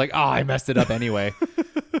 And I was like, oh, I messed it up anyway.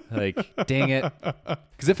 Like, dang it,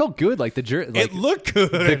 because it felt good. Like it looked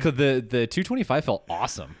good. The 225 felt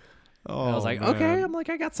awesome. Oh, and I was like, man. okay, I'm like,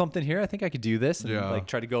 I got something here. I think I could do this. And like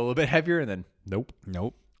try to go a little bit heavier, and then nope,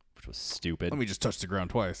 which was stupid. Let me just touch the ground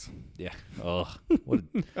twice. Yeah. Ugh.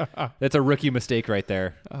 That's a rookie mistake right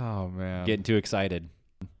there. Oh man. Getting too excited.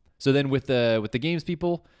 So then with the games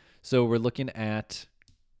people, so we're looking at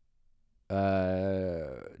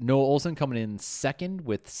Noah Olson coming in second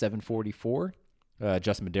with 744.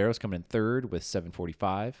 Justin Medeiros coming in third with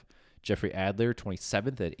 745. Jeffrey Adler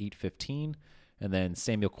 27th at 815. And then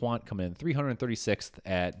Samuel Quant coming in 336th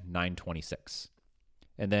at 926.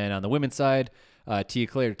 And then on the women's side, Tia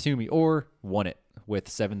Claire Toomey Orr won it with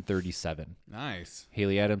 737. Nice.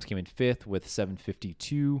 Haley Adams came in fifth with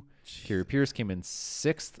 752. Carrie Pierce came in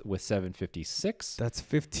sixth with 756. That's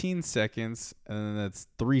 15 seconds, and then that's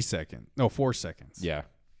 3 seconds. No, 4 seconds. Yeah.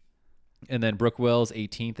 And then Brooke Wells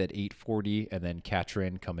 18th at 840, and then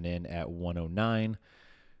Katrin coming in at 109.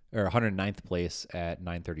 Or 109th place at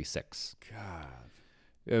 936. God.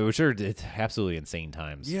 Which are it's absolutely insane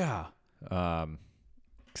times. Yeah. 'Cause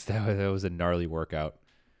that was a gnarly workout.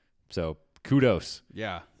 So kudos.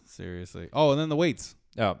 Yeah. Seriously. Oh, and then the weights.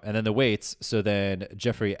 Oh, and then the weights. So then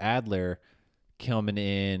Jeffrey Adler coming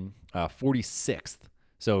in 46th.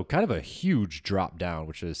 So kind of a huge drop down,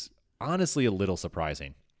 which is honestly a little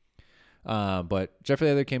surprising. But Jeffrey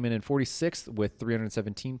Adler came in 46th with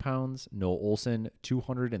 317 pounds. Noah Olson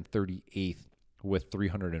 238th with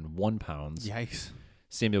 301 pounds. Yikes.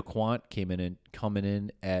 Samuel Quant coming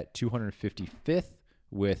in at 255th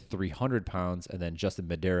with 300 pounds, and then Justin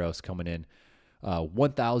Medeiros coming in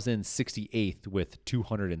 1,068th with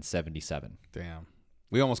 277. Damn.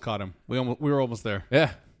 We almost caught him. We were almost there.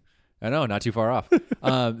 Yeah. I know, not too far off.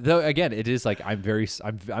 Though again, it is like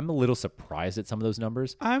I'm a little surprised at some of those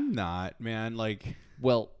numbers. I'm not, man. Like,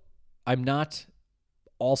 well, I'm not.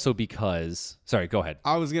 Also, because sorry, go ahead.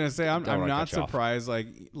 I was gonna say I'm not cut you off. surprised.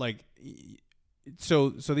 So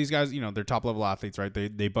these guys, they're top level athletes, right?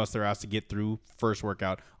 They bust their ass to get through first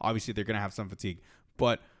workout. Obviously, they're gonna have some fatigue,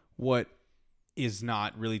 but what is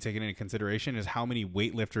not really taken into consideration is how many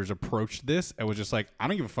weightlifters approached this and was just like, I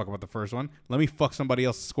don't give a fuck about the first one. Let me fuck somebody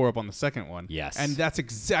else's score up on the second one. Yes. And that's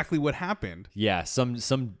exactly what happened. Yeah,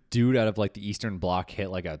 some dude out of like the Eastern Bloc hit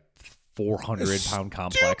like a 400-pound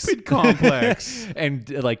complex. Stupid complex. And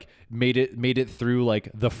like made it through like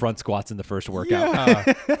the front squats in the first workout.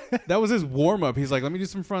 Yeah. That was his warm up. He's like, let me do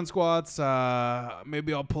some front squats.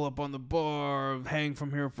 Maybe I'll pull up on the bar, hang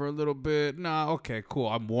from here for a little bit. Nah, okay, cool.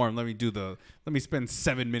 I'm warm. Let me spend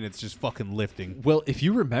 7 minutes just fucking lifting. Well, if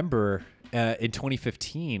you remember in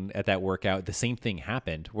 2015 at that workout, the same thing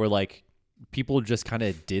happened where like people just kind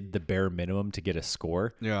of did the bare minimum to get a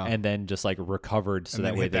score, and then just like recovered so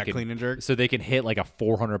that way they can clean and jerk. So they can hit like a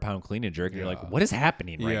 400-pound clean and jerk. And you're like, what is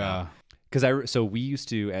happening right now? Because we used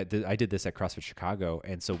to I did this at CrossFit Chicago,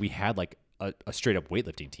 and so we had like a straight up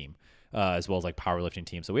weightlifting team. As well as like powerlifting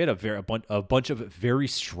team. So we had a bunch of very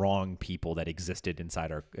strong people that existed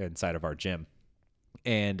inside of our gym.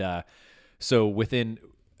 And so within,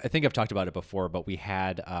 I think I've talked about it before, but we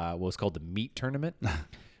had what was called the MEAT tournament,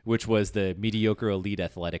 which was the Mediocre Elite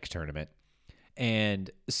Athletic Tournament. And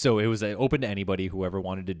so it was open to anybody, whoever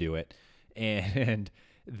wanted to do it. And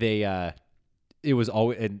they, it was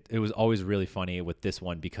always really funny with this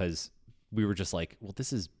one because we were just like, well,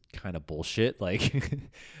 this is kind of bullshit.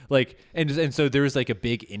 Like, and so there was like a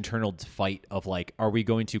big internal fight of like, are we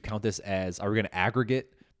going to count this as, are we going to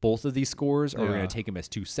aggregate both of these scores, or are we going to take them as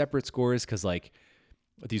two separate scores? Cause like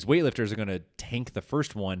these weightlifters are going to tank the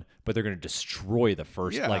first one, but they're going to destroy the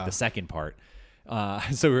first, like the second part.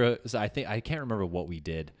 So I think, I can't remember what we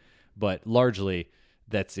did, but largely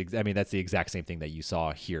that's the exact same thing that you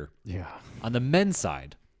saw here. Yeah. On the men's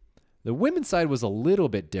side, the women's side was a little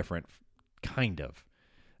bit different, kind of,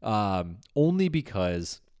 only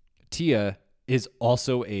because Tia is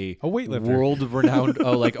also a weightlifter, world-renowned,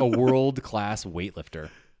 like a world-class weightlifter.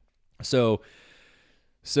 So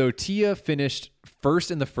Tia finished first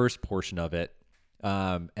in the first portion of it,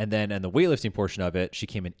 and then in the weightlifting portion of it, she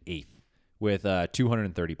came in 8th with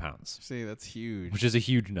 230 pounds. See, that's huge. Which is a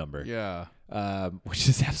huge number. Yeah. Which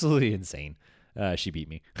is absolutely insane. She beat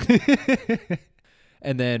me.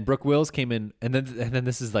 And then Brooke Wills came in, and then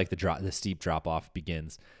this is like the steep drop off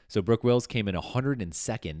begins. So Brooke Wills came in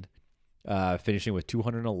 102nd, finishing with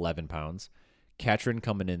 211 pounds. Katrin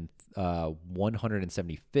coming in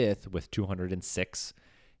 175th with 206.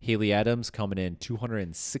 Haley Adams coming in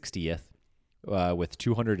 260th with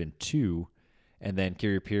 202. And then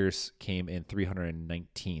Carrie Pierce came in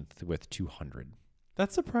 319th with 200.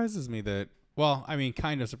 That surprises me that, well, I mean,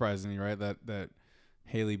 kind of surprises me, right? That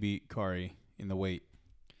Haley beat Kari in the weight.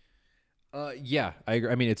 Yeah, I agree.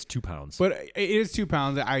 I mean, it's 2 pounds. But it is 2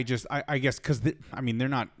 pounds. I guess because, they're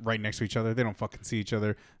not right next to each other. They don't fucking see each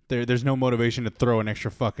other. There's no motivation to throw an extra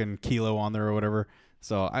fucking kilo on there or whatever.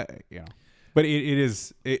 So, But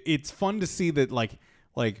it's fun to see that, like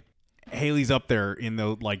Haley's up there in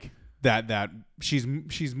the, like, that she's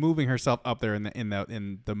moving herself up there in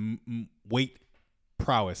the weight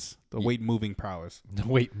prowess, the weight moving prowess. The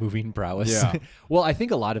weight moving prowess. Yeah. Well, I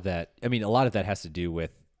think a lot of that has to do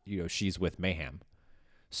with, she's with Mayhem.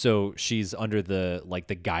 So she's under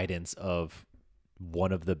the guidance of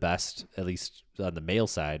one of the best, at least on the male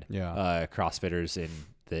side, CrossFitters in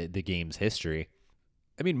the game's history.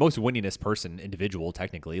 I mean, most winningest person, individual,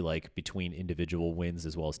 technically, like between individual wins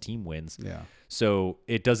as well as team wins. Yeah. So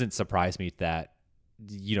it doesn't surprise me that,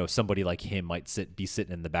 somebody like him might be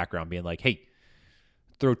sitting in the background being like, hey,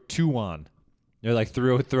 throw 2 on. They're like,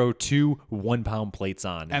 throw 2 1-pound plates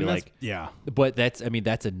on. And that's, like, yeah. But that's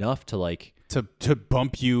enough to like, to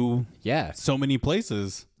bump you. Yeah. So many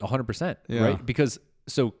places. 100%. Yeah. Right. Because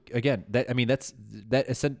so again,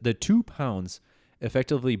 the 2 pounds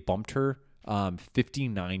effectively bumped her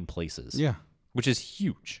 59 places. Yeah. Which is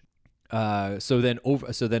huge. So then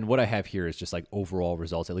what I have here is just like overall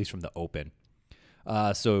results, at least from the Open.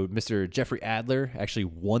 So Mr. Jeffrey Adler actually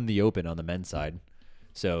won the Open on the men's side.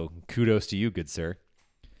 So kudos to you, good sir.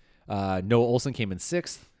 Noah Olson came in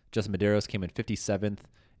 6th. Justin Medeiros came in 57th.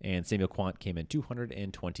 And Samuel Quant came in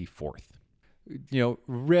 224th.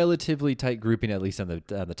 Relatively tight grouping, at least on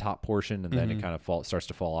the top portion. And then it kind of starts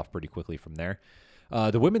to fall off pretty quickly from there.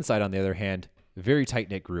 The women's side, on the other hand, very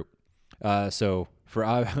tight-knit group. So for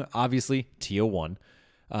obviously, Tia won.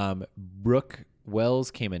 Brooke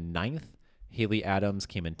Wells came in 9th. Haley Adams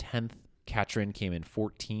came in 10th. Katrin came in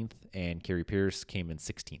 14th. And Carrie Pierce came in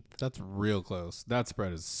 16th. That's real close. That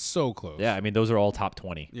spread is so close. Yeah, I mean, those are all top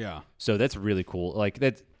 20. Yeah. So that's really cool. Like,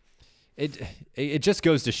 that, it just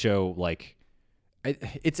goes to show, like, I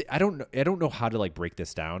don't know how to, like, break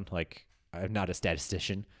this down. Like, I'm not a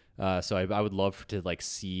statistician. So I would love to like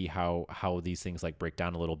see how these things like break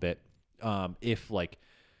down a little bit. If like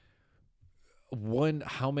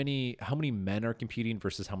how many men are competing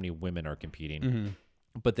versus how many women are competing,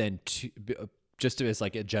 but then as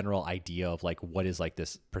like a general idea of like what is like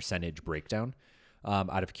this percentage breakdown,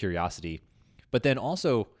 out of curiosity, but then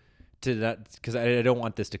also to that, because I don't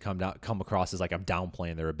want this to come across as like I'm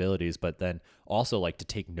downplaying their abilities, but then also like to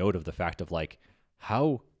take note of the fact of like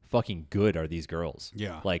how fucking good are these girls?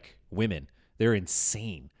 Yeah. Like women, they're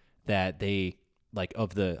insane that they like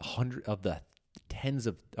of the hundreds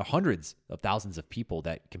of thousands of people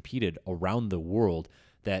that competed around the world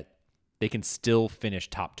that they can still finish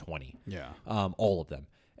top 20. Yeah. All of them.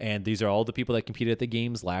 And these are all the people that competed at the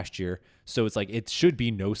games last year. So it's like, it should be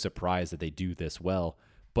no surprise that they do this well,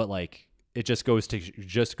 but like, it just goes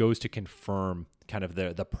to confirm kind of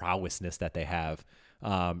the prowessness that they have.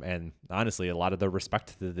 And honestly, a lot of the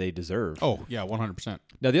respect that they deserve. Oh yeah, 100%.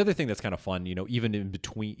 Now the other thing that's kind of fun, even in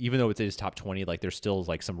between, even though it is top 20, like there's still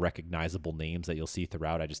like some recognizable names that you'll see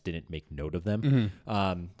throughout. I just didn't make note of them.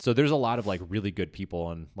 So there's a lot of like really good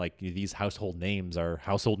people, and like these household names are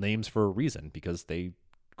household names for a reason because they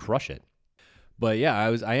crush it. But yeah,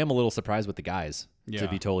 I am a little surprised with the guys, Yeah. to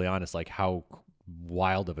be totally honest, like how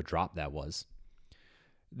wild of a drop that was.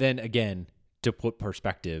 Then again, to put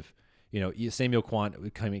perspective, Samuel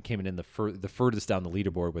Quant came in the furthest down the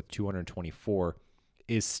leaderboard with 224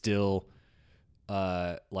 is still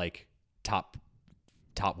like top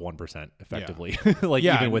 1% effectively. Like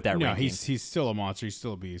even with that ranking. he's still a monster. He's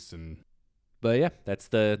still a beast. But yeah, that's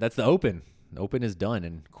the Open. Open is done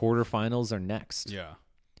and quarterfinals are next.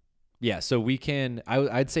 Yeah, so we can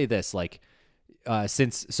I'd say this, like as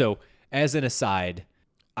an aside,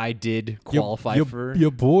 I did qualify for your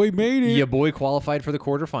boy made it. Your boy qualified for the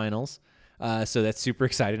quarterfinals. So that's super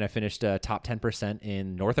exciting. I finished top 10%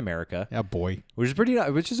 in North America. Yeah, boy. Which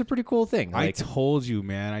is a pretty cool thing. I told you,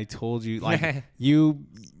 man. I told you. Like you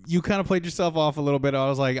kind of played yourself off a little bit. I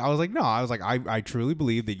was like, no. I truly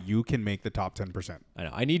believe that you can make the top 10%. I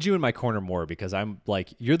know. I need you in my corner more because I'm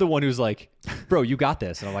like, you're the one who's like, bro, you got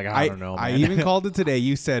this. And I'm like, I don't know, man. I even called it today.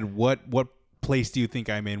 You said, what place do you think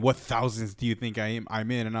I'm in? What thousands do you think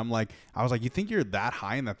I'm in? And I was like, you think you're that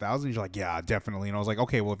high in the thousands? You're like, yeah, definitely. And I was like,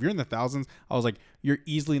 okay, well, if you're in the thousands, I was like, you're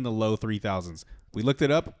easily in the low 3,000s. We looked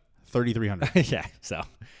it up, 3,300. Yeah. So,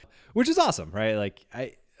 which is awesome, right? Like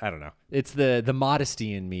I don't know. It's the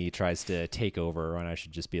modesty in me tries to take over when I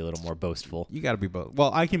should just be a little more boastful. You got to be both. Well,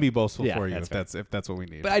 I can be boastful for you if that's what we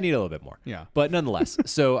need. But I need a little bit more. Yeah. But nonetheless,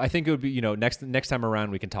 so I think it would be, next time around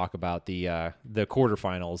we can talk about the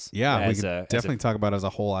quarterfinals. Yeah, we can definitely talk about as a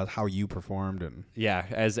whole how you performed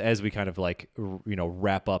as we kind of like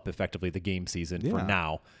wrap up effectively the game season for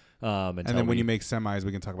now. And then when you make semis,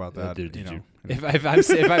 we can talk about that. If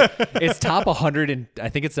it's top 100 and I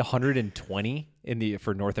think it's 120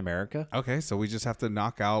 for North America. Okay, so we just have to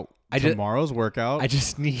knock out tomorrow's workout. You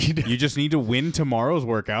just need to win tomorrow's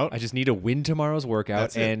workout. I just need to win tomorrow's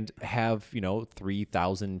workout and have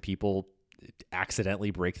 3,000 people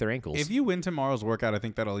accidentally break their ankles. If you win tomorrow's workout, I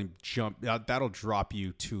think that'll drop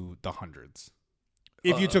you to the hundreds.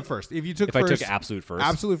 If you took first, I took absolute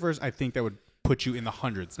first, I think that would put you in the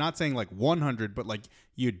hundreds. Not saying like 100, but like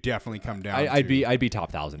you'd definitely come down. I'd be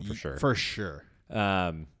top 1,000 for sure. For sure.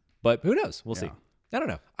 But who knows? We'll see. I don't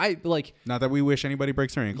know. I like. Not that we wish anybody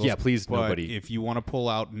breaks their ankles. Yeah, please, but nobody. If you want to pull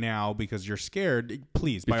out now because you're scared,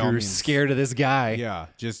 please. By if all you're means, scared of this guy, yeah,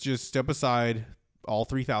 just step aside. All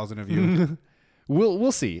 3,000 of you.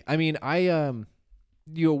 We'll see. I mean,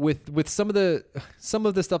 with some of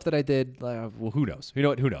the stuff that I did, who knows? Who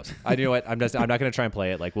knows? Who knows? I'm not going to try and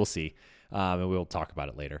play it. Like we'll see, and we'll talk about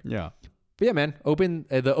it later. Yeah. But yeah, man,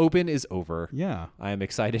 the Open is over. Yeah. I am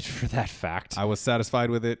excited for that fact. I was satisfied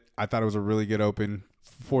with it. I thought it was a really good Open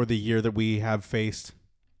for the year that we have faced.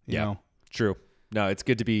 You know? True. No, it's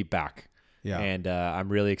good to be back. Yeah. And I'm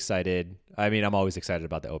really excited. I mean, I'm always excited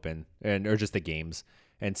about the Open or just the games.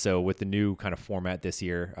 And so with the new kind of format this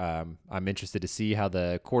year, I'm interested to see how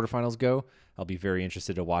the quarterfinals go. I'll be very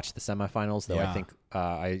interested to watch the semifinals, though. I think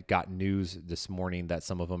I got news this morning that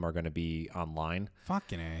some of them are going to be online.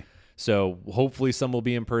 Fucking A. So hopefully some will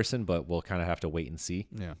be in person, but we'll kind of have to wait and see.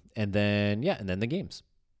 Yeah. And then the games.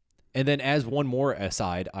 And then as one more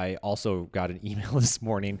aside, I also got an email this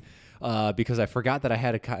morning because I forgot that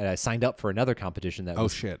I signed up for another competition that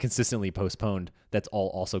was consistently postponed. That's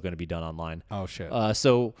also going to be done online. Oh shit.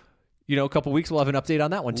 So, a couple weeks we'll have an update on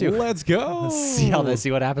that one too. Let's go. see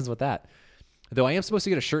what happens with that. Though I am supposed to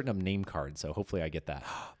get a shirt and a name card, so hopefully I get that.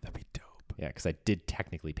 That'd be dope. Yeah, because I did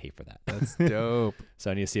technically pay for that. That's dope. So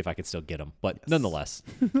I need to see if I can still get them. But nonetheless,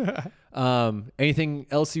 anything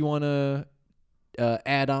else you want to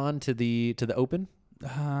add on to the Open?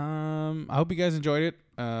 I hope you guys enjoyed it.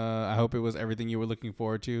 I hope it was everything you were looking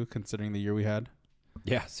forward to, considering the year we had.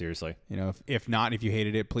 Yeah, seriously. If not, if you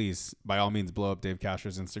hated it, please, by all means, blow up Dave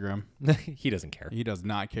Casher's Instagram. He doesn't care. He does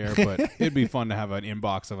not care, but it'd be fun to have an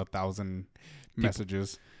inbox of 1,000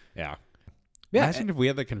 messages. Yeah. Imagine if we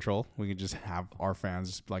had the control, we could just have our fans,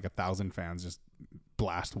 just like 1,000 fans, just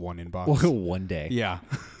blast one inbox. One day. Yeah.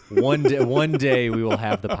 One day we will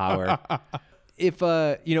have the power. If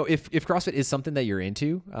CrossFit is something that you're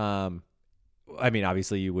into, I mean,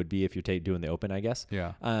 obviously you would be if you're doing the Open, I guess.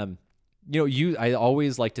 Yeah. I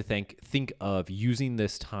always like to think of using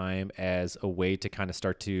this time as a way to kind of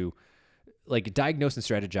start to like diagnose and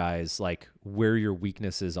strategize like where your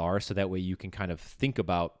weaknesses are, so that way you can kind of think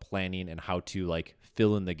about planning and how to like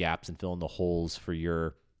fill in the gaps and fill in the holes for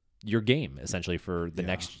your game essentially for the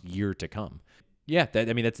next year to come. Yeah,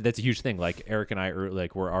 that's a huge thing. Like Eric and I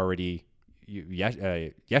were already.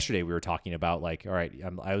 Yesterday we were talking about like, all right,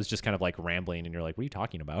 I was just kind of like rambling and you're like, what are you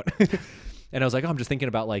talking about? And I was like, I'm just thinking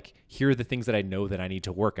about like, here are the things that I know that I need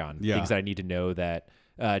to work on, things that I need to know that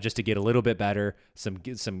just to get a little bit better, some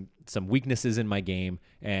weaknesses in my game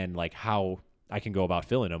and like how I can go about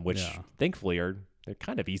filling them, which Yeah. thankfully they're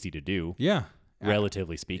kind of easy to do, Yeah.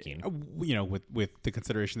 relatively speaking. You know, with the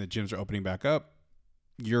consideration that gyms are opening back up,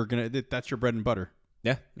 that's your bread and butter.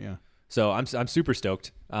 Yeah. Yeah. So I'm super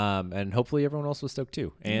stoked, and hopefully everyone else was stoked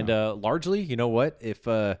too. And largely, you know what?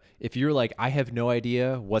 If you're like, I have no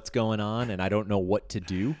idea what's going on and I don't know what to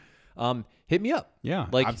do, hit me up. Yeah,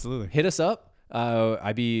 like absolutely. hit us up.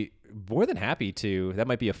 I'd be more than happy to. That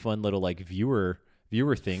might be a fun little like viewer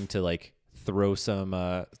thing to like throw some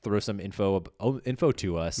info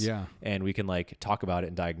to us. Yeah. And we can like talk about it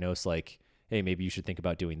and diagnose like, hey, maybe you should think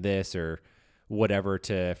about doing this or whatever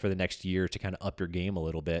for the next year to kind of up your game a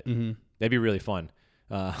little bit. Mm-hmm. That'd be really fun.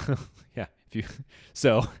 Yeah.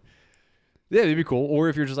 So yeah, it'd be cool. Or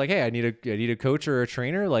if you're just like, hey, I need a coach or a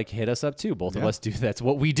trainer, like hit us up too. Both of us do. That's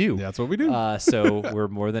what we do. That's what we do. So we're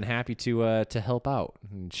more than happy to help out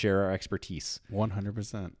and share our expertise.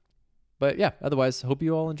 100%. But yeah, otherwise, hope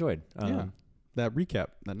you all enjoyed. Yeah. That recap,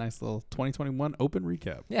 that nice little 2021 open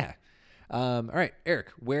recap. Yeah. All right,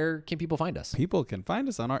 Eric, where can people find us? People can find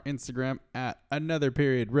us on our Instagram at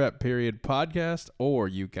another_rep_podcast, or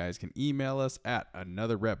you guys can email us at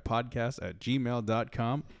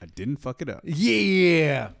anotherreppodcast@gmail.com. I didn't fuck it up.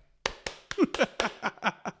 Yeah.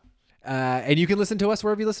 And you can listen to us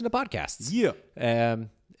wherever you listen to podcasts. Yeah.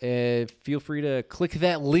 Feel free to click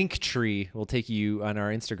that link tree. We'll take you on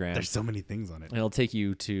our Instagram. There's so many things on it. And it'll take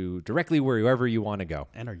you to directly wherever you want to go.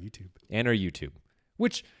 And our YouTube.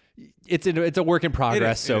 Which it's a work in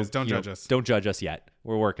progress. It is. So Don't judge us. Don't judge us yet.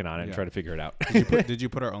 We're working on it and trying to figure it out. Did you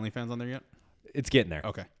put our OnlyFans on there yet? It's getting there.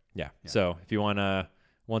 Okay. Yeah. So if you want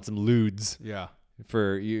some lewds Yeah.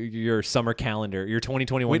 for your summer calendar, your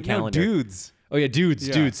 2021 calendar. No, dudes. Oh yeah, dudes.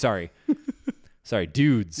 Yeah. Dudes. Sorry,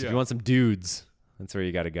 dudes. Yeah. If you want some dudes, that's where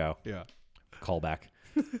you got to go. Yeah. Call back.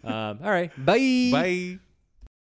 All right. Bye. Bye.